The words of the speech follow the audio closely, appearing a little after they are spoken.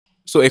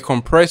So a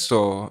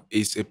compressor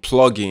is a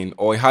plugin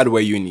or a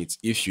hardware unit,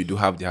 if you do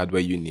have the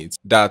hardware unit,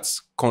 that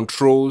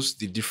controls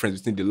the difference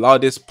between the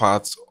loudest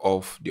parts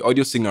of the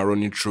audio signal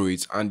running through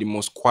it and the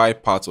most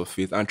quiet part of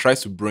it, and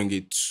tries to bring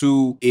it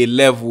to a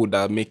level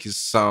that makes it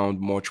sound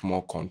much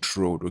more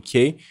controlled,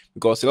 okay?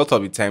 Because a lot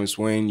of the times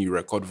when you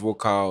record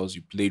vocals,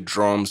 you play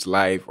drums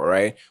live, all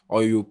right,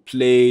 or you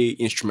play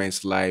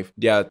instruments live,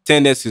 there are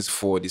tendencies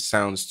for the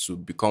sounds to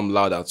become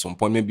loud at some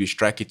point. Maybe you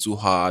strike it too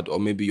hard, or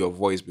maybe your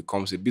voice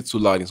becomes a bit too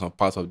loud in some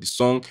parts of the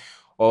song,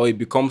 or it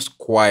becomes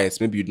quiet.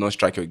 Maybe you don't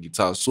strike your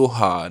guitar so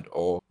hard,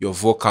 or your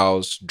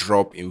vocals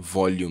drop in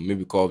volume,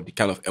 maybe because of the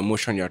kind of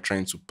emotion you're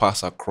trying to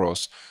pass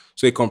across.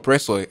 So a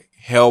compressor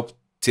help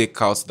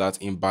take out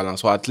that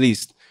imbalance, or at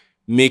least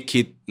make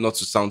it not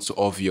to sound so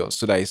obvious,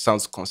 so that it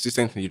sounds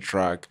consistent in the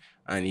track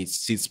and it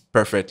sits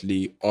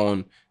perfectly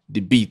on the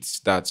beats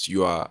that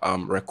you are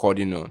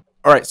recording on.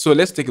 All right, so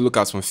let's take a look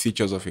at some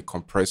features of a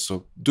compressor.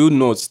 Do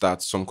note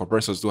that some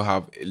compressors do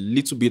have a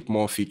little bit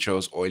more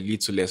features or a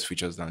little less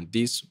features than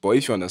this, but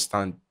if you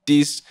understand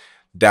these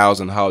dials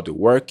and how they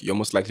work, you're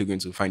most likely going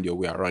to find your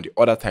way around the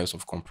other types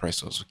of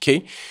compressors,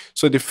 okay?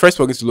 So the first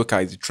we're going to look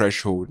at is the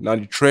threshold. Now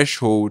the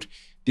threshold,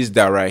 this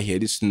dial right here,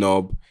 this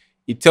knob,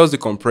 it tells the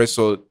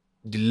compressor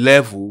the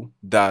level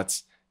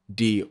that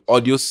the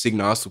audio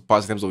signal has to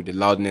pass in terms of the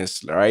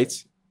loudness, right?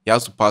 It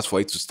has to pass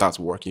for it to start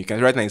working. You can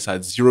right now it's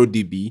at 0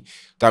 dB.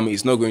 That means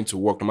it's not going to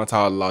work no matter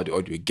how loud the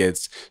audio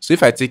gets. So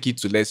if I take it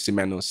to, let's say,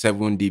 minus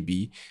 7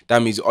 dB,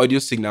 that means the audio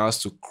signal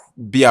has to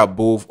be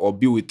above or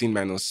be within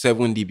minus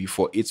 7 dB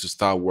for it to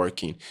start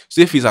working.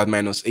 So if it's at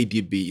minus 8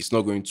 dB, it's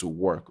not going to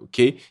work,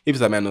 okay? If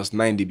it's at minus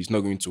 9 dB, it's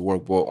not going to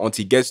work. But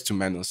until it gets to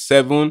minus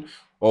 7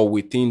 or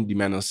within the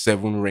minus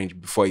 7 range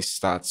before it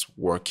starts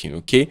working,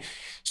 okay?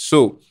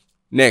 So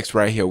next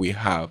right here, we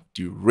have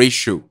the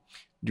ratio.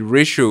 The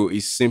ratio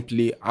is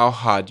simply how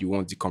hard you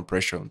want the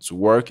compression to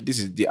work. This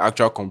is the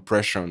actual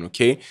compression,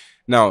 okay?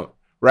 Now,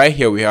 right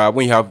here we have,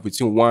 when you have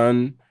between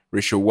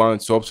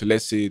 1:1 to up to,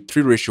 let's say,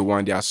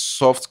 3:1, they are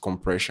soft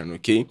compression,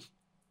 okay?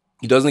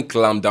 It doesn't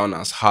clamp down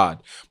as hard.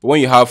 But when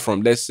you have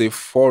from, let's say,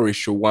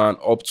 4:1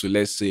 up to,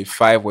 let's say,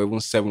 5 or even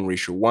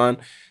 7:1,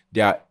 they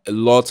are a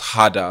lot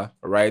harder,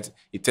 right?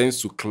 It tends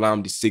to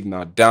clamp the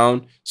signal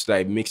down so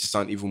that it makes it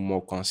sound even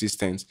more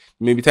consistent.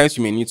 Maybe times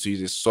you may need to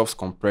use a soft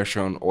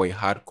compression or a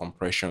hard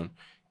compression.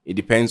 It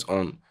depends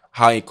on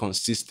how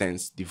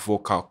inconsistent the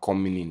vocal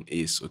coming in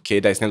is, okay?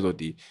 That's in terms of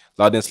the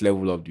loudness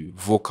level of the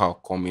vocal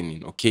coming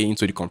in, okay,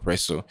 into the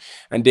compressor.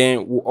 And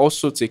then we'll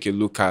also take a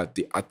look at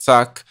the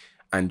attack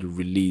and the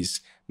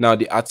release. Now,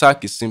 the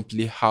attack is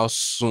simply how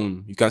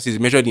soon, you can see it's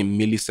measured in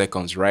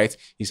milliseconds, right?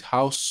 It's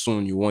how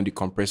soon you want the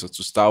compressor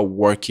to start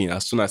working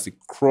as soon as it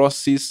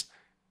crosses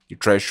the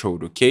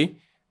threshold, okay?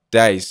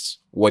 That is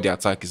what the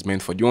attack is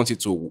meant for. Do you want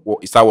it to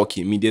start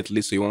working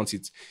immediately? So you want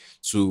it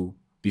to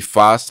be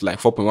fast,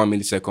 like 4.1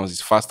 milliseconds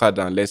is faster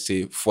than, let's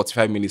say,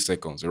 45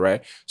 milliseconds,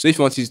 right? So if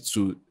you want it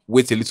to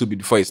wait a little bit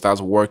before it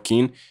starts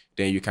working,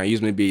 then you can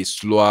use maybe a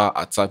slower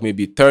attack,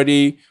 maybe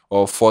 30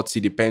 or 40,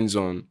 depends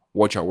on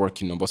what you're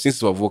working on. But since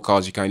it's for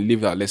vocals, you can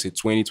leave at, let's say,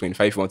 20,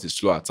 25 if you want a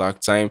slow attack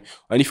time.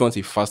 And if you want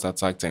a fast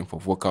attack time for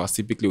vocals,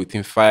 typically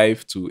within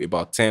 5 to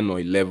about 10 or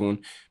 11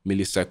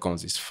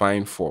 milliseconds is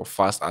fine for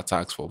fast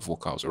attacks for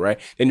vocals, all right?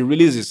 Then the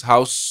release is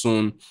how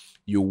soon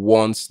you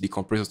want the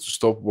compressor to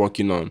stop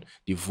working on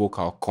the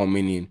vocal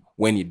coming in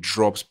when it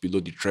drops below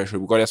the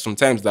threshold. Because there's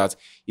sometimes that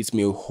it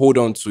may hold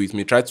on to, it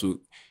may try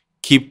to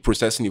keep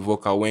processing the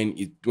vocal when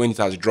it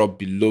has dropped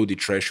below the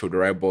threshold,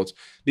 right? But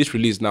this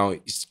release now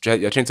is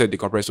you're trying to tell the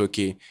compressor,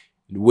 okay,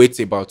 wait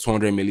about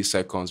 200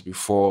 milliseconds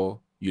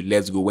before you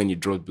let go when it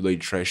drops below the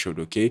threshold,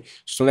 okay?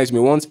 So sometimes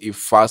you may want a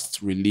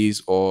fast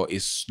release or a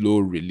slow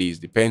release,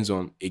 depends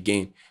on,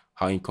 again,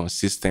 how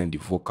inconsistent the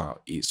vocal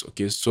is,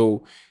 okay?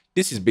 So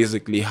this is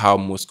basically how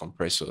most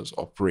compressors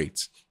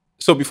operate.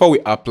 So before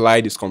we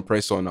apply this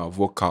compressor on our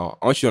vocal,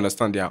 I want you to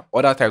understand there are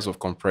other types of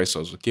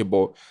compressors, okay?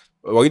 But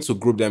we're going to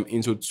group them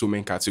into two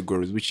main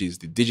categories, which is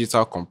the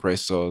digital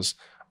compressors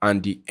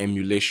and the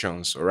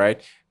emulations, all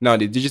right? Now,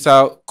 the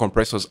digital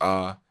compressors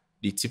are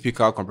the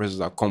typical compressors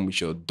that come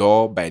with your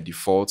DAW by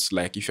default.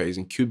 Like if you're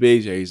using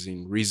Cubase, you're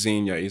using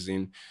Reason, you're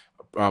using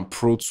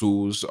Pro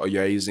Tools, or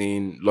you're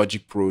using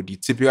Logic Pro, the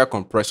typical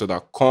compressor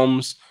that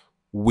comes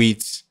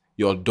with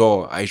your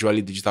DAW are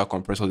usually digital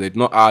compressors. They do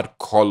not add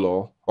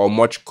color or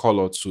much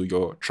color to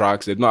your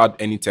tracks. They do not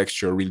add any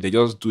texture, really. They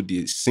just do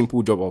the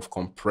simple job of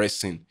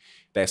compressing,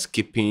 that's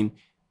keeping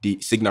the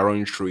signal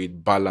running through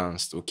it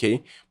balanced,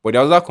 okay? But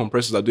there are other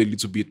compressors that do a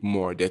little bit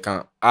more. They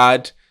can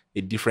add a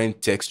different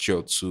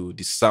texture to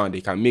the sound. They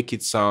can make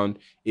it sound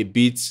a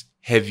bit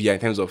heavier in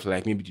terms of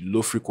like maybe the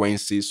low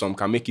frequency. Some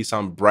can make it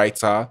sound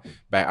brighter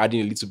by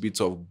adding a little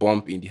bit of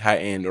bump in the high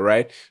end, all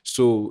right?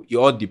 So it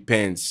all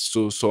depends.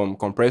 So some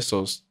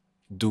compressors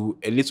do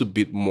a little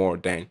bit more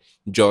than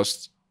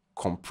just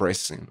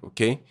compressing,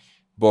 okay?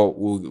 But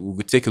we'll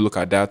take a look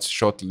at that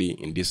shortly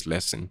in this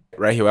lesson.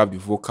 Right here we have the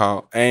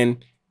vocal,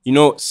 and you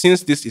know,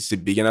 since this is a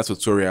beginner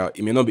tutorial,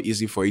 it may not be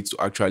easy for you to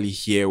actually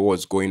hear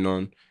what's going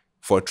on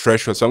for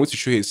threshold. So I'm going to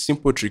show you a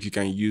simple trick you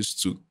can use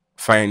to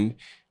find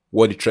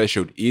what the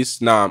threshold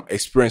is. Now I'm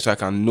experienced, so I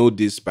can know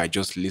this by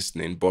just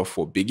listening. But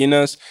for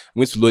beginners, I'm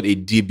going to load a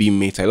dB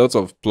meter. A lot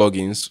of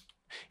plugins,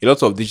 a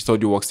lot of digital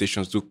audio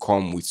workstations do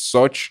come with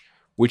such,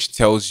 which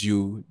tells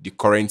you the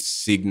current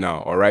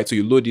signal. All right, so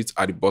you load it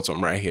at the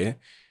bottom right here.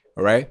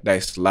 All right, that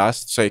is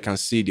last, so you can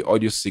see the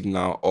audio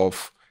signal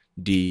of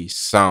the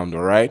sound.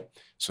 All right,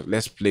 so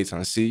let's play it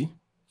and see.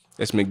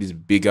 Let's make this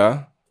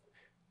bigger,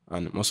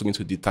 and I'm also going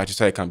to detach it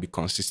so it can be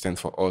consistent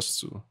for us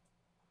to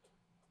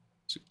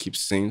keep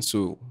seeing.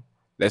 So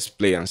let's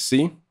play and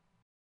see.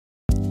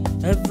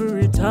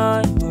 Every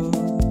time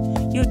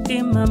you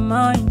in my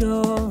mind,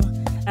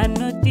 and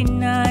nothing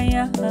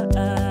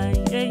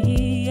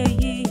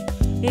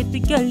baby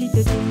girl, you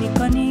do me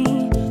funny.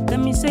 Let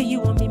me say you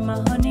want be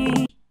my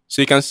honey.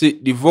 So you can see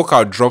the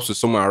vocal drops to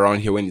somewhere around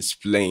here when it's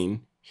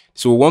playing.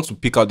 So we want to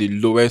pick out the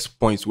lowest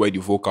point where the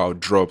vocal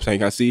drops, and you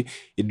can see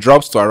it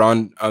drops to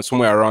around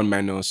somewhere around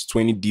minus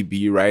 20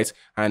 dB, right?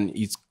 And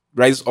it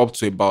rises up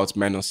to about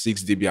minus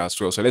 6 dB as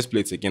well. So let's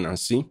play it again and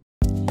see.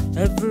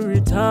 Every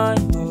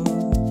time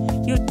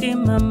you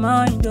in my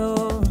mind,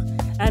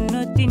 and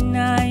nothing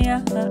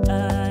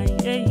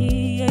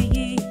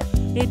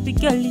baby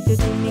girl, you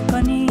do me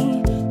funny.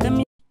 Let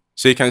me.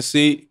 So you can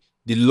see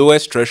the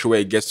lowest threshold where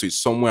it gets to is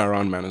somewhere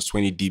around minus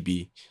 20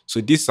 dB.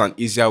 So this is an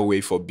easier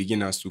way for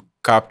beginners to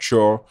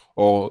capture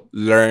or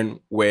learn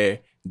where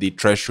the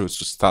thresholds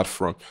to start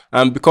from.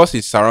 And because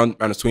it's around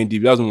minus 20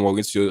 dB, that's when we're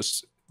going to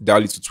just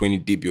dial it to 20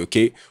 dB,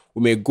 okay?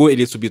 We may go a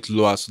little bit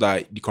lower so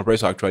that the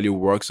compressor actually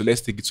works. So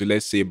let's take it to,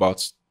 let's say,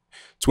 about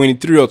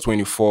 23 or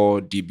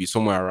 24 dB,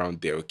 somewhere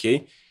around there,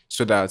 okay?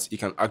 So that it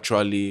can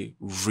actually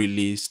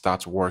really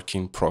start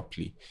working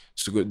properly.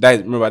 So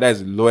remember, that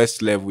is the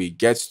lowest level it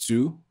gets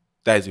to.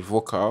 That is the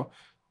vocal.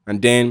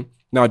 And then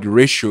now the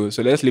ratio.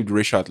 So let's leave the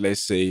ratio at,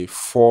 let's say,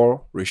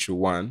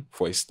 4:1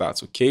 for a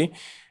start, okay?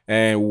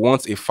 And we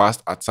want a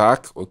fast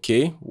attack,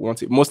 okay?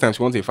 Most times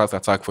we want a fast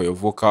attack for your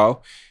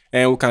vocal.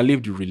 And we can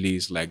leave the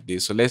release like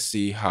this. So let's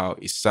see how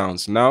it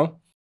sounds now.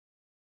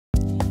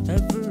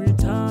 Every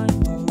time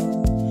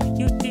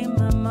you in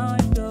my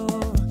mind,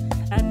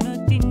 and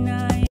nothing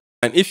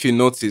And if you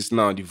notice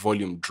now, the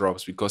volume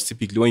drops because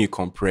typically when you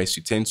compress,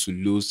 you tend to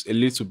lose a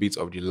little bit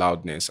of the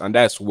loudness. And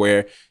that's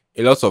where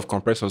a lot of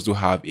compressors do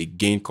have a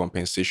gain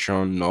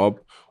compensation knob,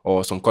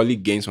 or some call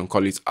it gain, some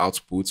call it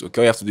output.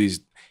 Okay, all you have to do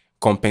is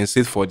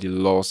compensate for the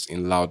loss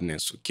in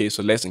loudness. Okay,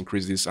 so let's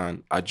increase this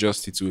and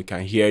adjust it so we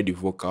can hear the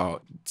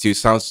vocal till it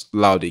sounds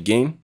loud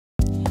again.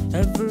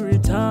 Every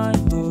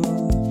time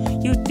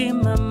you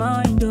in my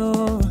mind,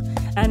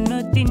 and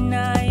nothing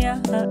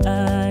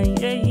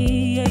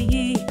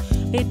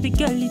baby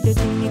girl, you do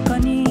me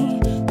funny.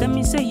 Let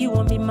me say you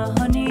want be my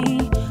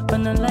honey,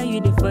 but I lie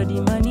you for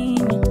the money.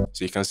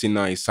 So you can see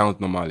now it sounds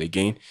normal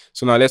again.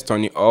 So now let's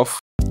turn it off.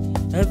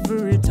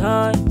 Every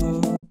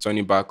time Turn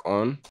it back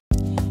on.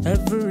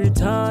 every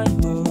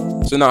time.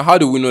 So now, how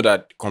do we know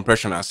that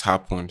compression has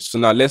happened? So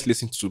now let's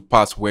listen to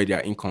parts where there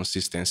are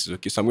inconsistencies.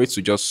 Okay, so I'm going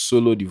to just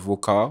solo the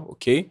vocal.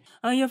 Okay.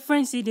 All your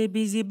friends see the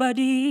busy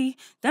body.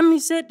 Tell me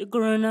set the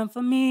corona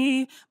for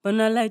me, but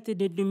not like to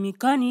they do me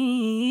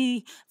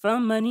conny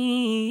from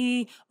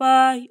money.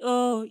 Why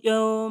oh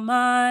yo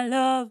my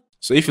love?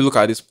 So if you look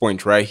at this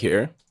point right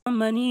here,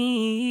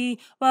 Money.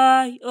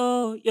 Why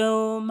oh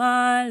yo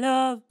my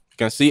love? you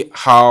can see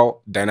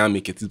how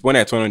dynamic it is. When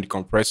I turn on the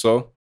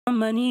compressor,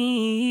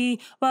 Money.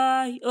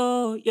 Why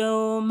oh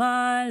yo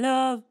my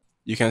love?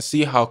 you can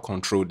see how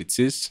controlled it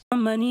is.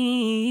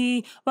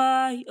 Money.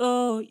 Why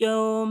oh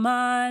yo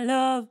my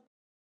love?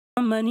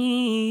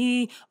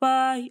 Money.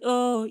 Why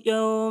oh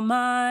yo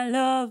my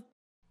love?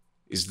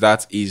 It's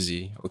that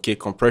easy. Okay,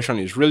 compression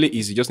is really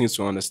easy. You just need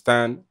to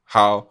understand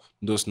how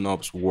those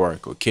knobs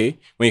work. Okay,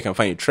 when you can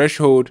find a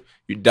threshold,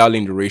 you dial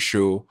in the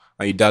ratio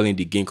and you dial in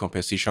the gain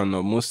compensation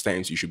knob. Most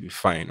times you should be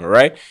fine. All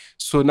right,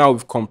 so now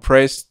we've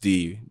compressed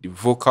the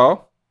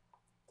vocal.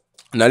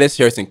 Now let's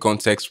hear it in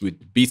context with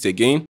the beat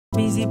again.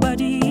 Busy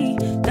body,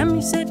 let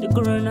me set the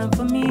corona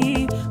for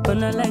me, but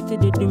not like to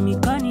do me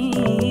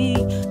conny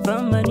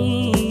from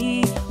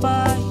money.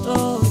 Why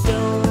oh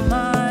yo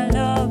my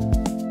love?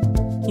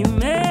 You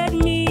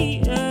made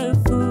me a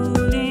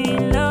fool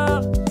in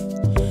love.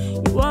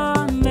 You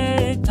want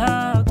me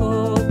to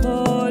go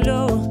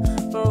polo.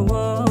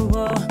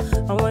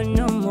 Oh, I want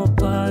no more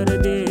part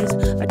of this.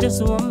 I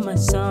just want my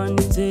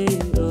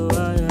sanity.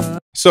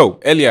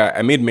 So earlier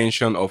I made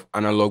mention of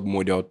analog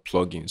model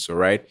plugins, all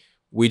right,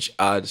 which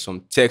add some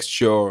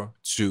texture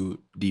to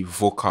the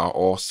vocal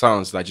or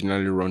sounds that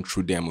generally run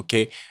through them.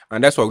 Okay,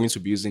 and that's why we're going to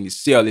be using the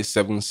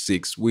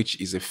CLA76,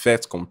 which is a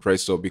effect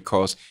compressor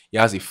because it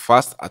has a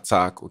fast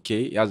attack.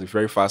 Okay, it has a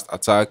very fast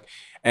attack,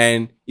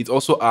 and it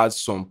also adds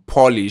some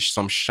polish,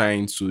 some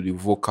shine to the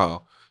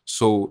vocal.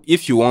 So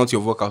if you want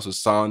your vocals to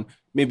sound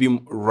maybe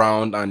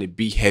round and a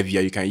bit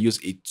heavier, you can use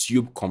a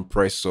tube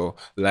compressor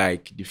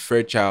like the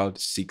Fairchild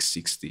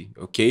 660.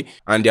 Okay,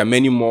 and there are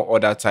many more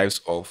other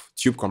types of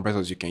tube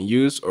compressors you can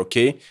use.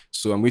 Okay,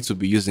 so I'm going to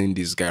be using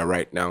this guy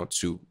right now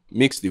to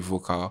mix the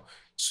vocal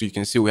So you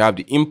can see we have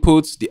the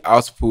inputs, the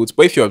outputs.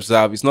 But if you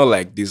observe, it's not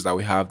like this that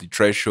we have the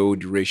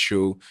threshold, the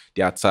ratio,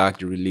 the attack,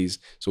 the release.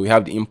 So we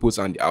have the inputs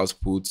and the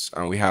outputs,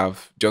 and we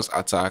have just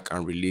attack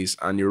and release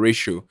and the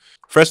ratio.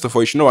 First of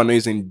all, you should know we're not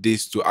using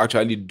this to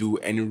actually do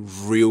any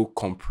real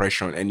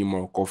compression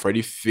anymore. We've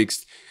already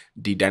fixed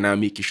the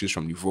dynamic issues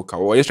from the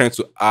vocal. We're just trying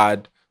to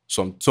add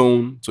some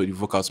tone to the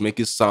vocal to make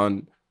it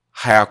sound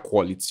higher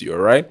quality. All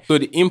right. So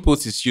the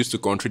input is used to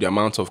control the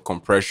amount of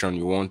compression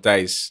you want.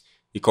 That is,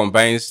 it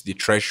combines the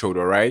threshold.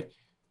 All right.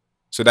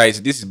 So this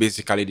is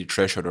basically the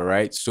threshold. All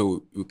right.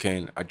 So you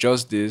can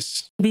adjust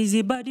this.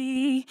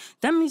 Busybody,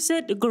 let me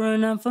set the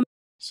ground for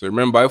So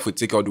remember, if we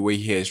take all the way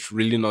here, it's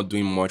really not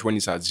doing much when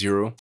it's at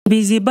 0.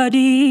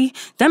 busybody,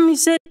 let me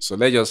set So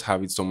let's just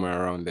have it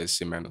somewhere around, let's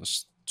say,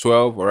 minus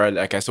 12. All right.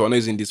 Like I said, we're not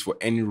using this for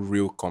any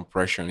real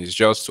compression. It's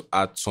just to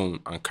add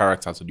tone and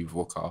character to the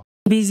vocal.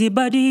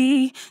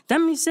 busybody,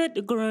 let me set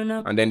the ground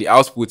And then the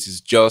output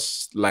is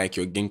just like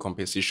your gain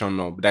compensation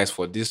knob. That's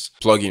for this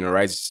plugin, all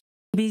right?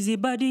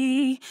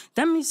 busybody,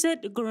 let me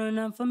set the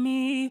ground for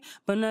me.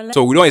 But not like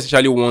So we don't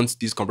essentially want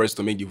this compressor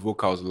to make the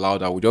vocals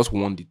louder. We just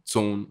want the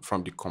tone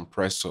from the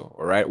compressor,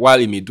 all right? While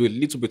it may do a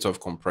little bit of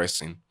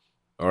compressing,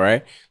 all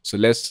right? So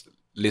let's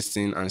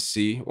listen and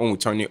see when we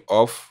turn it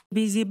off.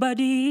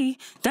 busybody,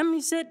 let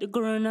me set the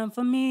ground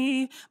for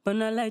me. But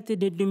not like to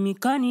do me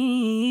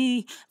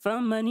conny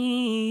for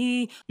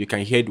money. You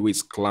can hear the way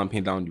it's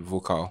clamping down the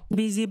vocal.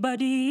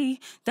 Busybody,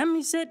 let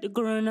me set the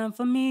ground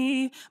for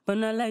me. But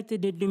not like to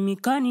do me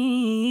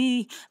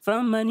conny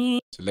for money.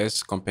 So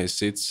let's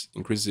compensate,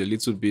 increase it a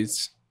little bit.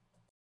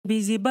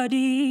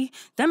 Busybody,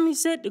 let me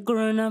set the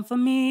ground for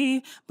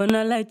me. But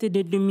not like to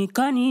do me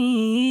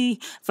conny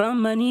for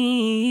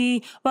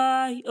money.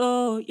 Why,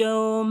 oh,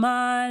 yo,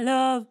 my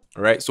love.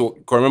 All right. So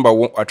remember,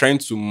 we're trying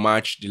to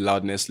match the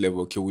loudness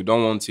level. Okay. We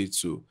don't want it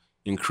to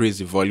increase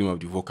the volume of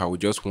the vocal. We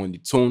just want the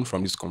tone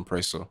from this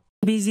compressor.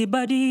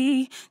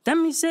 Busybody, let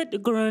me set the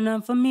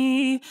ground for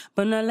me.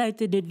 But not like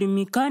to do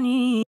me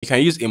conny. You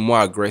can use a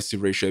more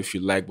aggressive ratio if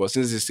you like, but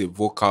since it's a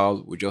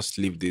vocal, we just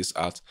leave this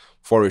at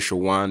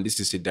 4:1. This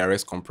is a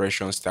direct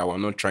compression style. We're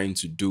not trying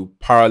to do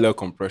parallel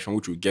compression,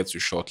 which we'll get to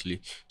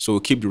shortly. So we'll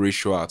keep the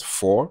ratio at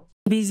 4.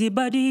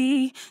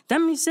 Busybody,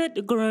 let me set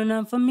the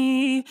ground for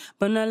me.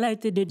 But not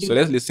like to do So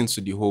let's listen to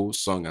the whole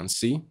song and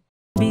see.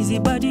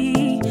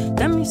 busybody,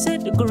 let me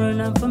set the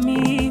ground for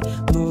me.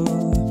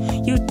 More,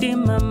 you take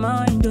my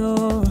mind,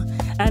 oh,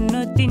 I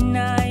know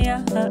deny.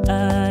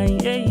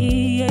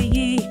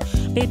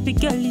 Baby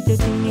girl, you dey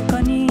do me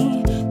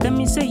conny. Let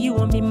me say you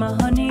won't be my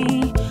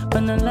honey,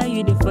 but not lie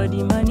you dey for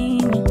the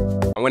money.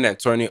 And when I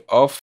turn it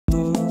off,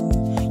 More,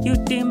 you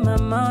take my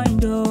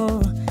mind,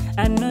 oh,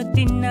 I know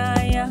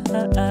deny.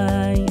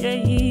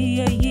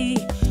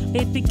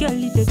 Baby girl,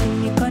 you dey do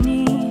me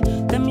conny.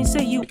 Let me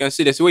say you you can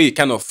see there's a way it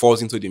kind of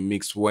falls into the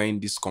mix when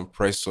this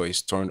compressor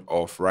is turned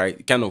off, right?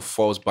 It kind of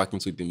falls back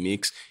into the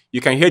mix.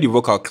 You can hear the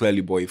vocal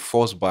clearly, but it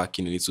falls back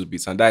in a little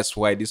bit. And that's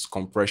why this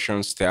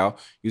compression style,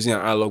 using an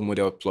analog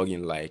model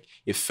plugin like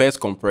a first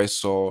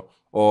compressor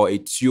or a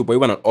tube or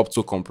even an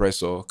opto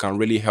compressor, can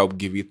really help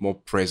give it more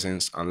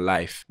presence and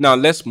life. Now,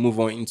 let's move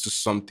on into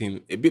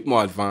something a bit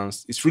more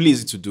advanced. It's really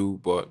easy to do,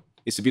 but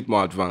it's a bit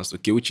more advanced,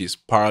 okay, which is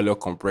parallel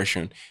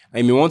compression.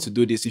 And you may want to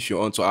do this if you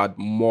want to add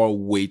more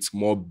weight,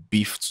 more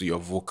beef to your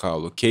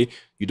vocal, okay?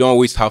 You don't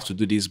always have to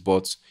do this,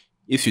 but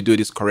if you do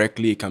this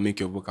correctly, it can make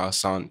your vocal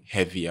sound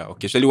heavier,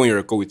 okay? Especially when you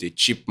record with a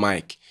cheap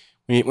mic.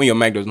 When your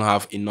mic does not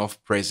have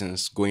enough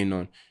presence going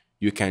on,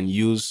 you can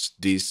use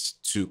this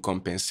to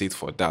compensate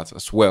for that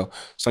as well.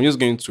 So I'm just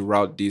going to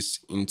route this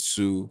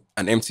into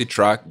an empty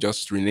track.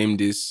 Just rename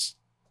this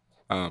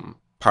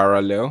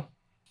parallel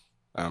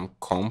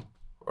comp,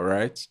 all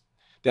right?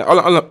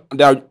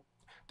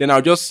 Then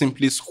I'll just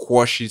simply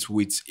squash it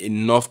with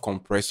enough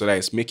compressor that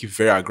is make it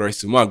very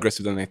aggressive, more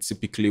aggressive than I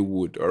typically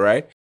would, all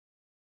right?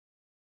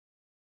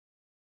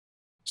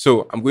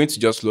 So I'm going to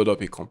just load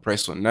up a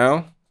compressor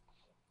now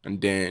and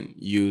then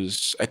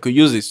I could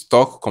use a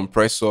stock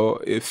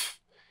compressor if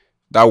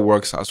that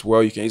works as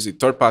well. You can use a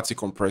third-party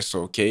compressor,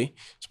 okay?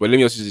 So, but let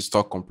me just use the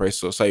stock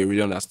compressor so you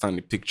really understand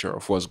the picture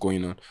of what's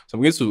going on. So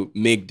I'm going to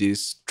make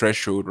this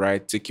threshold,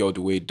 right? Take it all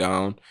the way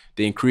down.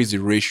 Then increase the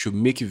ratio,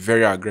 make it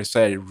very aggressive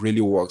so it really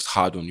works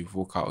hard on the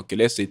vocal. Okay,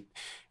 let's say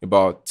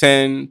about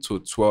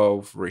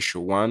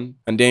 10:12:1.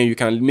 And then you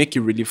can make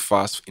it really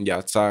fast in the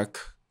attack.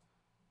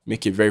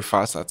 Make a very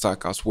fast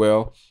attack as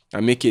well.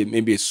 And make it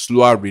maybe a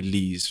slower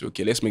release.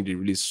 Okay, let's make the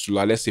release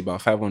slower. Let's say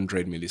about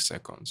 500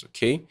 milliseconds,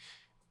 okay?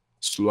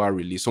 Slower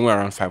release, somewhere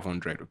around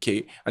 500,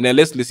 okay? And then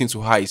let's listen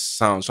to how it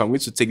sounds. So I'm going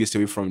to take this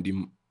away from the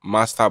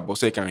master box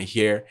so you can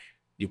hear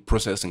the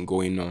processing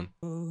going on.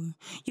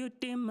 you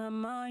take my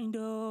mind,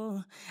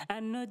 oh,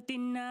 I no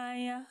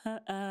deny.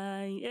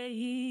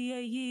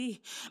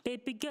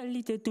 Baby girl,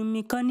 you dey do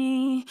me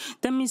conny.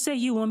 Tell me say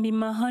you won't be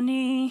my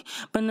honey,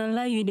 but not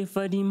lie you dey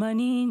for the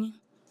money.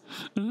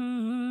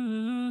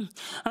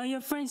 All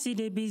your friends see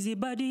the busy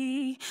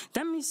body.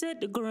 Tell me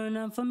said the growing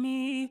up for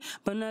me.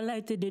 But not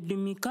like to do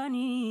me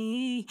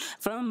conny.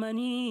 From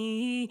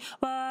money.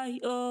 Why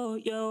oh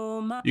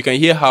yo my. You can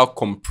hear how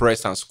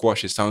compressed and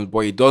squashed it sounds, but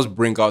it does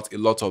bring out a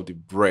lot of the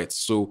breath.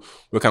 So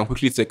we can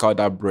quickly take out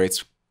that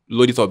breath,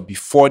 load it up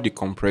before the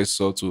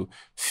compressor to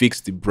fix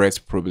the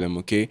breath problem,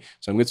 okay?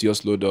 So I'm going to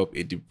just load up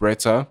a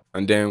debrighter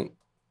and then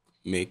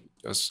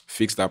just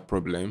fix that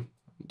problem.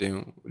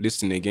 Then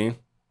listen again.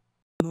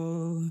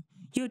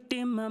 You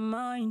take my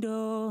mind,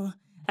 oh,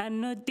 I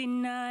no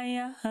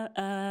deny,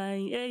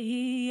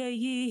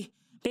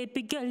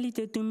 baby girl,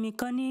 little to me,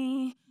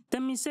 conny.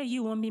 Tell me, say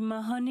you won't be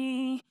my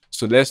honey.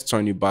 So let's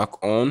turn it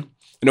back on.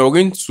 And then we're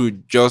going to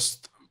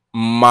just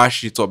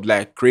mash it up,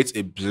 like create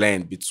a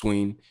blend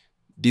between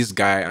this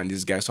guy and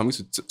this guy. So I'm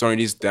going to turn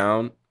this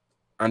down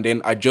and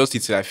then adjust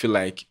it till I feel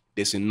like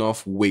there's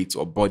enough weight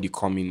or body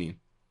coming in.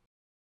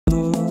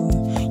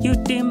 You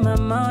take my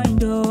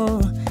mind,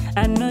 oh,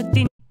 I no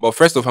deny. But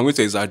first off, I'm going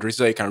to exaggerate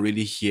so you can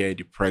really hear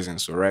the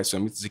presence, all right? So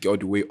I'm going to take it all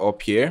the way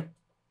up here.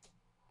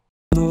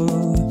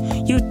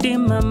 You take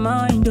my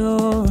mind,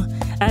 oh,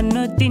 I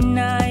no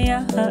deny,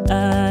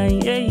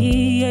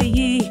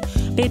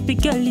 baby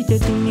girl, little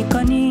to me,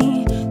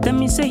 conny. Tell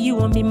me, say you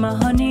won't be my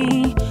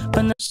honey.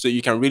 But So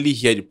you can really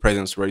hear the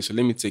presence, right? So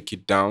let me take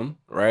it down,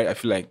 right? I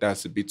feel like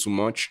that's a bit too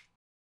much.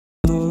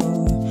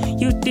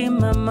 you take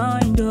my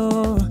mind,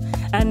 oh,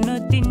 I no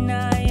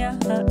deny,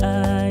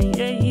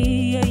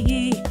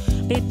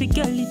 baby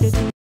girl, little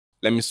to me.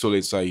 Let me solo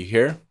it so you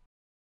hear.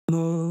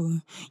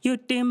 You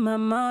take my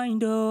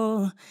mind,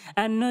 oh,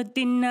 I no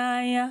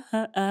deny,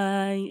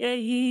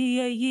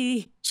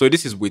 So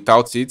this is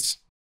without it.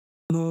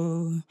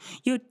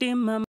 you take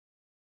my mind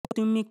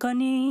to me,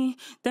 conny.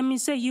 Tell me,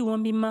 say you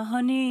won't be my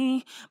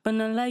honey, but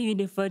not lie you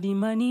there for the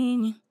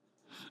money.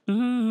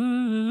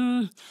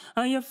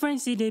 All your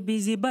friends see the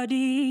busy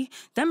body.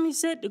 Tell me,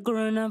 said the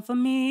growing up for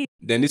me.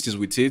 Then this is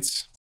with it.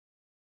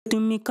 To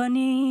me,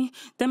 conny.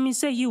 Tell me,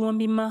 say you won't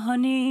be my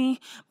honey,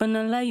 but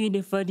not lie you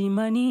there for the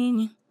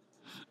money.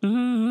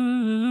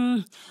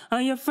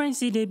 All your friends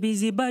see the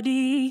busy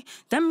body.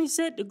 Tell me,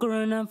 said the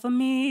growing up for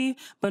me,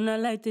 but not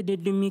like to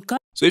do me.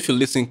 So if you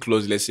listen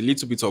closely, there's a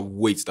little bit of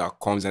weight that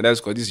comes, and that's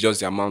because this is just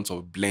the amount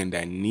of blend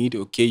I need.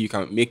 Okay, you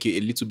can make it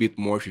a little bit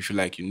more if you feel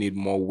like you need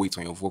more weight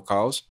on your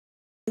vocals.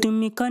 To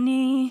me,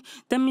 conny.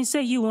 Tell me,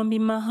 say you won't be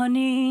my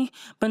honey,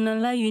 but not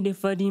lie you there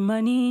for the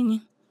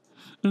money.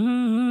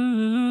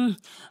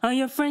 All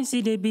your friends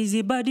see the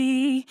busy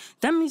body.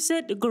 Tell me,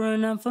 said the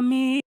growing up for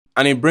me.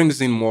 And it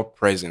brings in more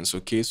presence,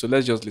 okay? So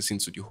let's just listen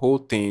to the whole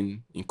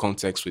thing in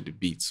context with the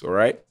beats, all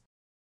right?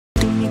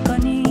 To me,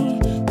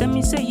 conny. Tell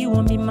me, say you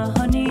won't be my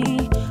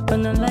honey, but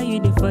not lie you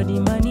there for the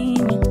money.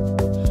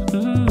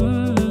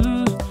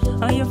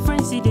 All your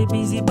friends see the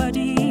busy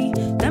body.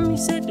 Tell me,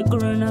 said the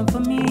growing up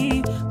for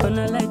me, but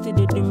not like to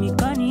do me,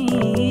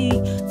 conny.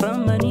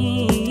 From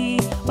money.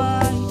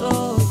 Why,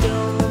 oh,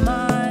 yo,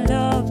 my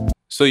love.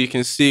 So you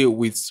can see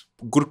with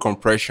good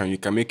compression, you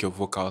can make your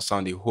vocal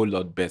sound a whole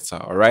lot better,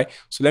 all right?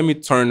 So let me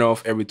turn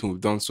off everything we've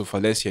done so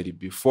far. Let's hear the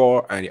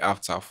before and the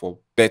after for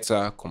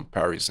better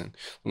comparison.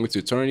 I'm going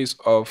to turn this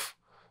off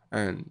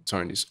and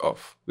turn this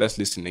off. Let's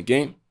listen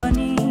again.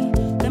 Honey,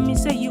 let me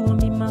say you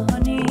won't be my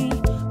honey,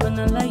 but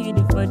not lie you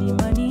there for the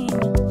money.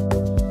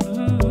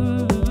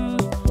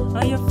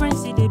 All your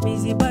friends see the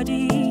busy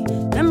body.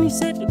 Let me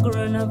say the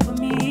growing up for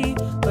me,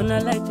 but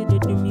not like to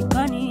do me,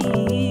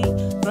 conny.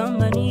 From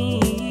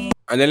money.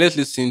 And then let's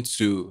listen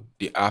to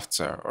the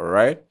after, all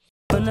right?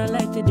 But not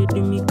like to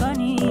do me,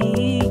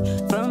 conny.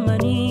 From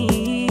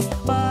money.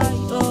 Why,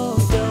 oh,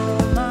 yo,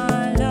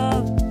 my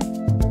love.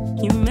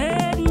 You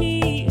made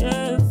me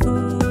a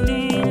fool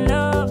in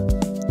love.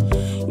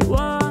 You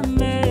want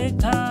me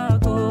to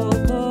go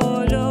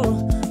colo.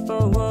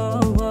 Oh,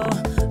 oh,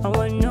 oh. I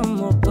want no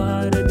more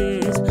part of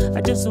this.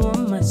 I just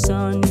want my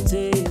son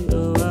to.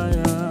 Oh,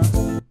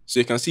 yeah. So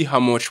you can see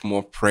how much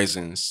more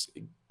presence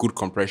good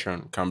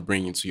compression can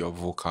bring into your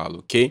vocal,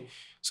 okay?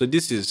 So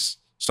this is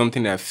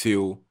something I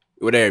feel,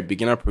 whether you're a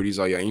beginner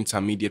producer or you're an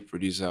intermediate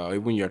producer, or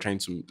even you're trying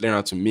to learn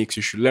how to mix,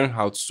 you should learn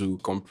how to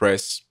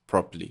compress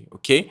properly,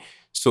 okay?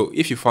 So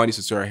if you found this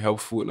tutorial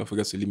helpful, don't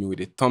forget to leave me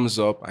with a thumbs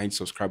up and hit the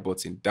subscribe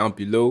button down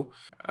below.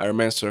 I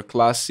remain Sir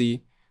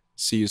Classy.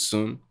 See you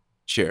soon.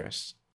 Cheers.